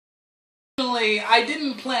originally, I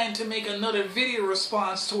didn't plan to make another video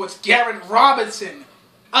response towards Garret Robinson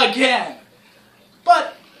again.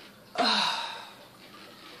 But,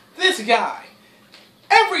 this guy,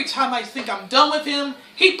 every time I think I'm done with him,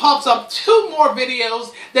 he pops up 2 more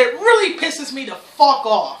videos that really pisses me the fuck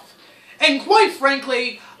off. And quite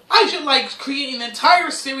frankly, I should like create an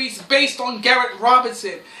entire series based on Garret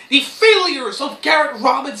Robinson. The failures of Garret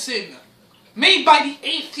Robinson, made by the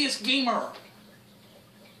atheist gamer.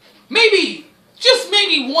 Maybe, just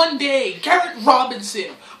maybe one day, Garret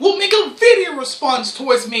Robinson will make a video response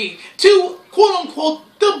towards me to quote-unquote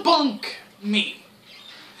debunk me.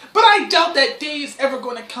 But I doubt that day is ever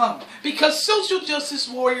going to come, because social justice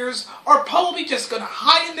warriors are probably just going to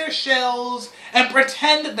hide in their shells and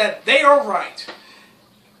pretend that they are right.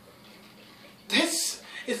 This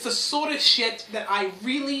is the sort of shit that I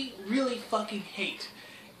really, really fucking hate.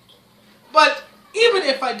 But even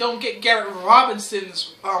if I don't get Garret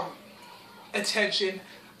Robinson's attention,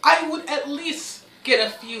 I would at least get a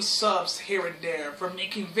few subs here and there for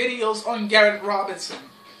making videos on Garret Robinson.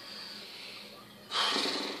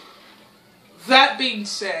 That being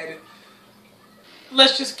said,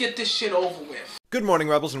 let's just get this shit over with. Good morning,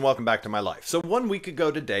 Rebels, and welcome back to my life. So 1 week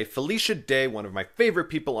ago today, Felicia Day, one of my favorite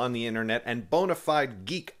people on the internet and bona fide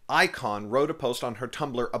geek icon, wrote a post on her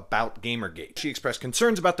Tumblr about Gamergate. She expressed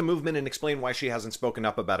concerns about the movement and explained why she hasn't spoken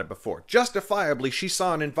up about it before. Justifiably, she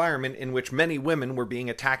saw an environment in which many women were being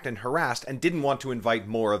attacked and harassed and didn't want to invite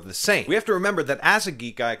more of the same. We have to remember that as a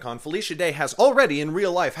geek icon, Felicia Day has already in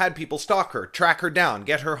real life had people stalk her, track her down,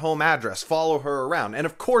 get her home address, follow her around, and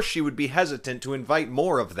of course she would be hesitant to invite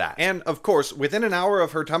more of that. And of course, within an hour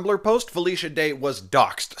of her Tumblr post, Felicia Day was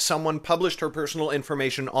doxxed. Someone published her personal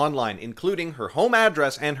information online, including her home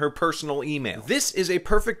address and her personal email. This is a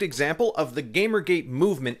perfect example of the Gamergate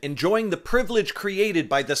movement enjoying the privilege created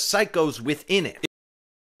by the psychos within it.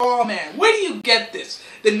 Oh man, where do you get this?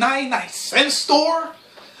 The 99-cent store?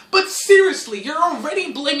 But seriously, you're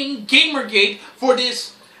already blaming Gamergate for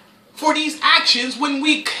these actions when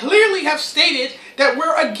we clearly have stated that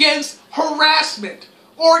we're against harassment.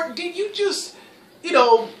 Or did you just,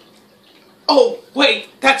 oh, wait,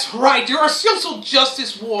 that's right, you're a social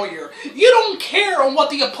justice warrior. You don't care on what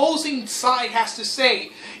the opposing side has to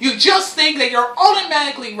say. You just think that you're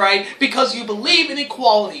automatically right because you believe in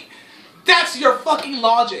equality. That's your fucking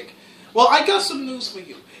logic. Well, I got some news for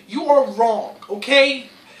you. You are wrong, okay?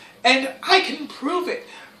 And I can prove it.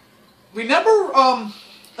 Remember,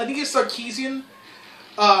 Anita Sarkeesian?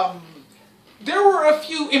 There were a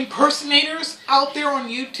few impersonators out there on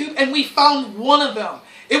YouTube, and we found one of them.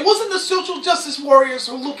 It wasn't the social justice warriors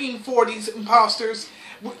who were looking for these imposters.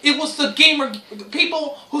 It was the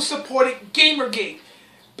people who supported Gamergate.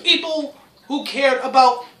 People who cared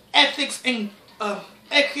about ethics and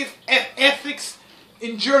ethics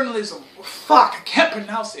in journalism. Fuck, I can't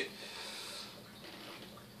pronounce it.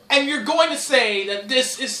 And you're going to say that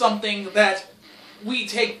this is something that we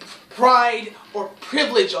take pride or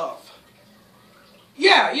privilege of.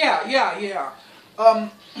 Yeah.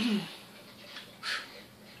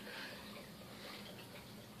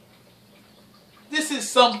 This is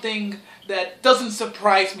something that doesn't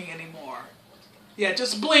surprise me anymore. Yeah,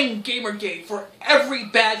 just blame Gamergate for every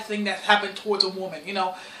bad thing that happened towards a woman,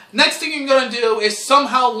 Next thing you're gonna do is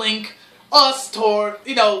somehow link us toward,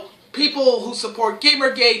 people who support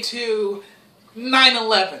Gamergate to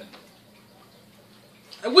 9/11.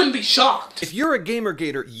 I wouldn't be shocked. If you're a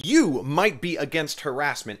Gamergater, you might be against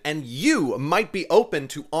harassment, and you might be open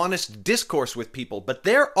to honest discourse with people, but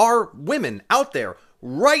there are women out there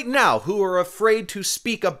right now who are afraid to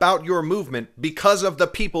speak about your movement because of the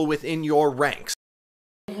people within your ranks.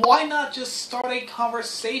 Why not just start a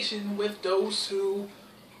conversation with those who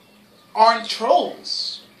aren't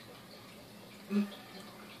trolls?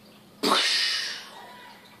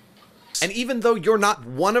 And even though you're not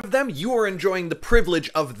one of them, you are enjoying the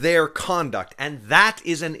privilege of their conduct, and that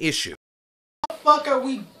is an issue. How the fuck are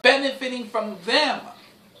we benefiting from them?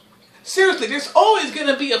 Seriously, there's always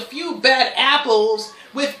gonna be a few bad apples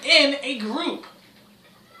within a group.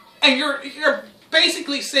 And you're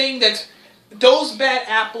basically saying that those bad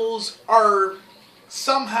apples are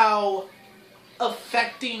somehow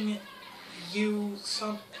affecting you.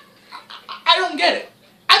 I don't get it.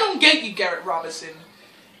 I don't get you, Garret Robinson.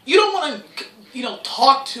 You don't want to,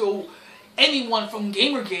 talk to anyone from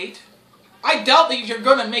Gamergate. I doubt that you're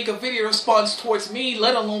going to make a video response towards me,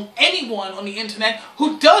 let alone anyone on the internet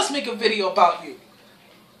who does make a video about you.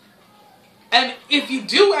 And if you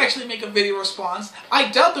do actually make a video response, I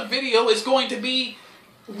doubt the video is going to be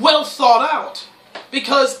well thought out.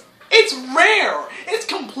 Because it's rare. It's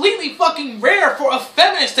completely fucking rare for a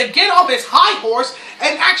feminist to get off his high horse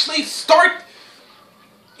and actually start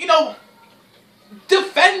you know,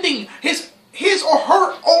 defending his or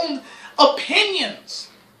her own opinions.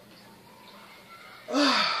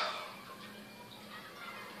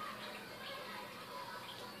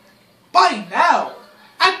 By now,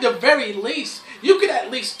 at the very least, you could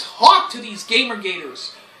at least talk to these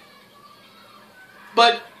gamergaters.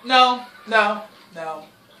 But no.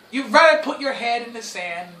 You'd rather put your head in the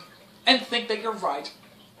sand and think that you're right,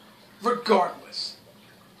 regardless.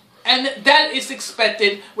 And that is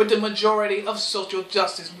expected with the majority of social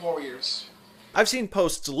justice warriors. I've seen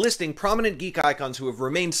posts listing prominent geek icons who have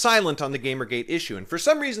remained silent on the Gamergate issue, and for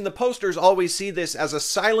some reason the posters always see this as a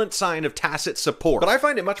silent sign of tacit support. But I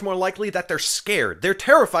find it much more likely that they're scared. They're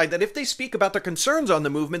terrified that if they speak about their concerns on the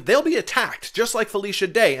movement, they'll be attacked, just like Felicia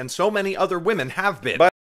Day and so many other women have been.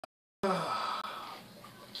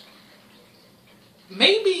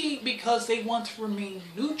 Maybe because they want to remain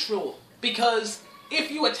neutral. Because if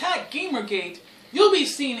you attack Gamergate, you'll be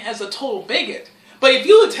seen as a total bigot. But if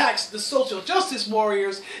you attack the social justice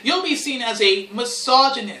warriors, you'll be seen as a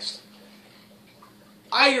misogynist.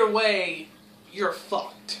 Either way, you're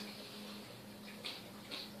fucked.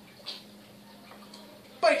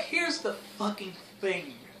 But here's the fucking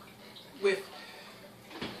thing with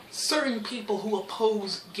certain people who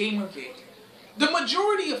oppose Gamergate. The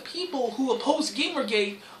majority of people who oppose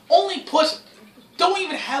Gamergate don't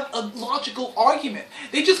even have a logical argument.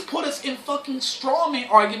 They just put us in fucking strawman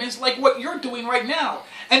arguments like what you're doing right now.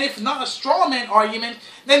 And if not a strawman argument,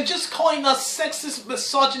 then just calling us sexist,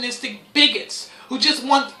 misogynistic bigots who just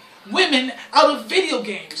want women out of video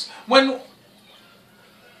games. When,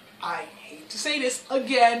 I hate to say this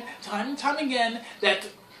again, time and time again, that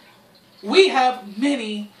we have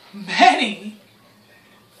many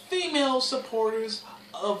female supporters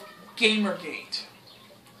of Gamergate.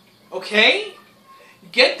 Okay?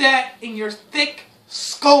 Get that in your thick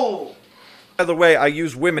skull. By the way, I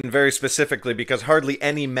use women very specifically because hardly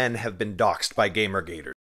any men have been doxxed by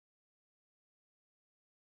Gamergaters.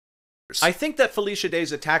 I think that Felicia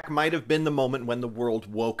Day's attack might have been the moment when the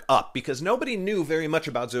world woke up, because nobody knew very much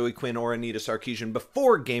about Zoe Quinn or Anita Sarkeesian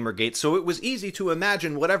before Gamergate, so it was easy to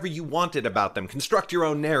imagine whatever you wanted about them, construct your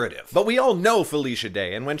own narrative. But we all know Felicia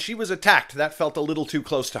Day, and when she was attacked, that felt a little too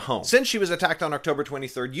close to home. Since she was attacked on October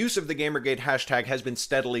 23rd, use of the Gamergate hashtag has been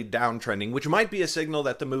steadily downtrending, which might be a signal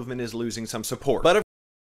that the movement is losing some support. But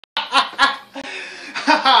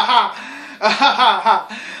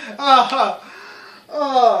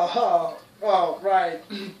Oh, right.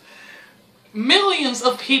 Millions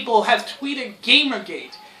of people have tweeted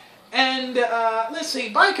Gamergate. And, let's see,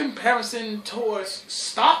 by comparison towards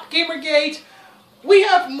Stop Gamergate, we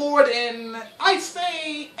have more than, I'd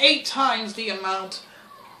say, 8 times the amount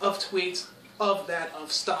of tweets of that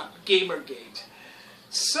of Stop Gamergate.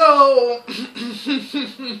 So,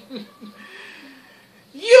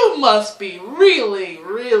 you must be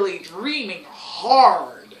really dreaming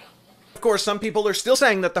hard. of course, some people are still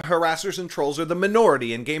saying that the harassers and trolls are the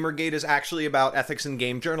minority, and Gamergate is actually about ethics in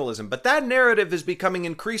game journalism, but that narrative is becoming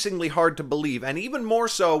increasingly hard to believe, and even more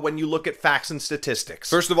so when you look at facts and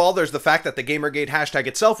statistics. First of all, there's the fact that the Gamergate hashtag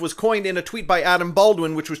itself was coined in a tweet by Adam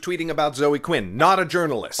Baldwin, which was tweeting about Zoe Quinn, not a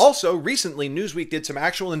journalist. Also, recently, Newsweek did some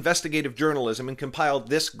actual investigative journalism and compiled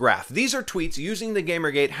this graph. These are tweets using the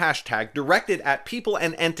Gamergate hashtag directed at people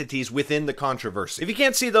and entities within the controversy. If you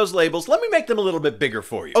can't see those labels, let me make them a little bit bigger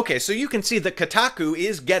for you. Okay, so you can see that Kotaku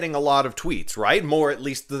is getting a lot of tweets, right? More at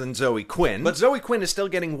least than Zoe Quinn. But Zoe Quinn is still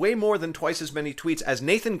getting way more than twice as many tweets as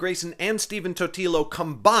Nathan Grayson and Stephen Totilo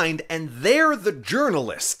combined, and they're the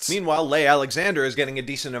journalists. Meanwhile, Leigh Alexander is getting a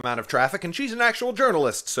decent amount of traffic, and she's an actual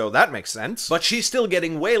journalist, so that makes sense. But she's still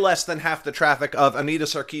getting way less than half the traffic of Anita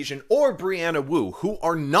Sarkeesian or Brianna Wu, who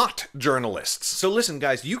are not journalists. So listen,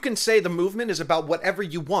 guys, you can say the movement is about whatever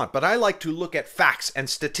you want, but I like to look at facts and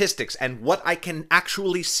statistics and what I can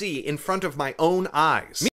actually see in front of my own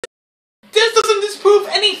eyes. This doesn't disprove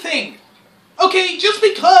anything! Okay, just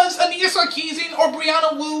because Anita Sarkeesian or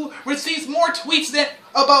Brianna Wu receives more tweets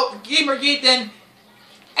about Gamergate than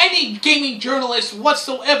any gaming journalist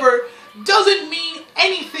whatsoever doesn't mean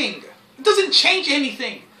anything. It doesn't change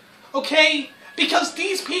anything. Okay? Because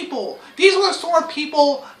these people, these are the sort of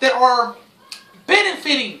people that are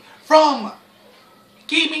benefiting from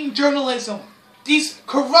gaming journalism. These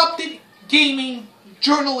corrupted gaming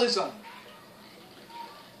journalism.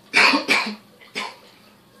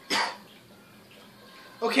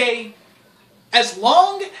 Okay, as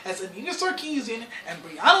long as Anita Sarkeesian and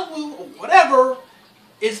Brianna Wu or whatever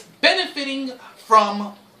is benefiting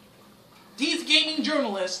from these gaming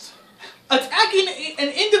journalists, attacking an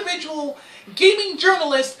individual gaming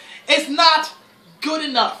journalist is not good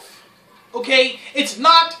enough. Okay, it's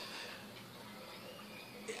not.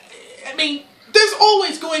 I mean, there's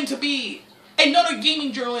always going to be another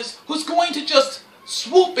gaming journalist who's going to just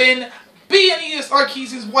swoop in, be Anita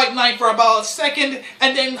Sarkeesian's white knight for about a second,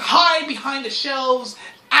 and then hide behind the shelves,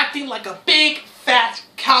 acting like a big, fat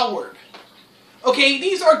coward. Okay,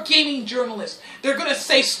 these are gaming journalists. They're gonna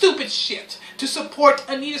say stupid shit to support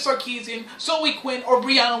Anita Sarkeesian, Zoe Quinn, or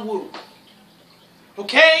Brianna Wu.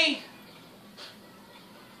 Okay?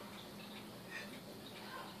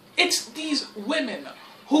 It's these women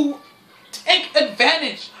who take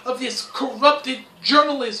advantage of this corrupted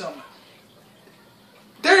journalism.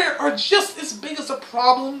 They are just as big as a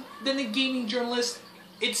problem than the gaming journalist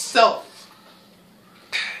itself.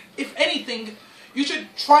 If anything, you should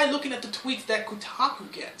try looking at the tweets that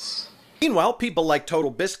Kotaku gets. Meanwhile, people like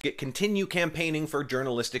Total Biscuit continue campaigning for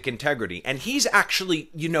journalistic integrity, and he's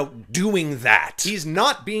actually, doing that. He's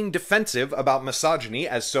not being defensive about misogyny,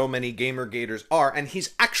 as so many gamergaters are, and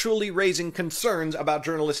he's actually raising concerns about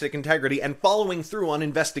journalistic integrity and following through on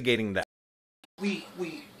investigating that. We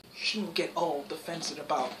shouldn't get all defensive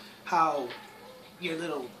about how your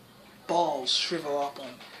little balls shrivel up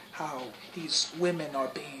and how these women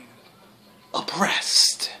are being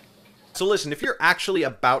oppressed. So listen, if you're actually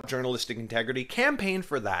about journalistic integrity, campaign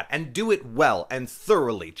for that, and do it well and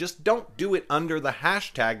thoroughly. Just don't do it under the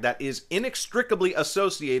hashtag that is inextricably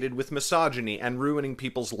associated with misogyny and ruining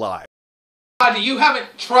people's lives. You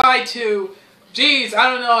haven't tried to,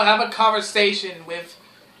 have a conversation with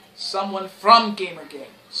someone from Gamergate,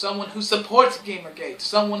 someone who supports Gamergate,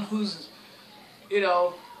 someone who's,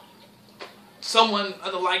 someone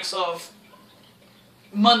of the likes of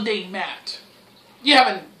Monday Matt. You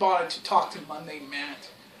haven't bothered to talk to Monday Matt,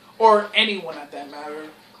 or anyone at that matter.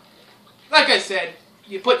 Like I said,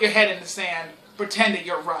 you put your head in the sand, pretend that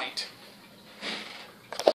you're right.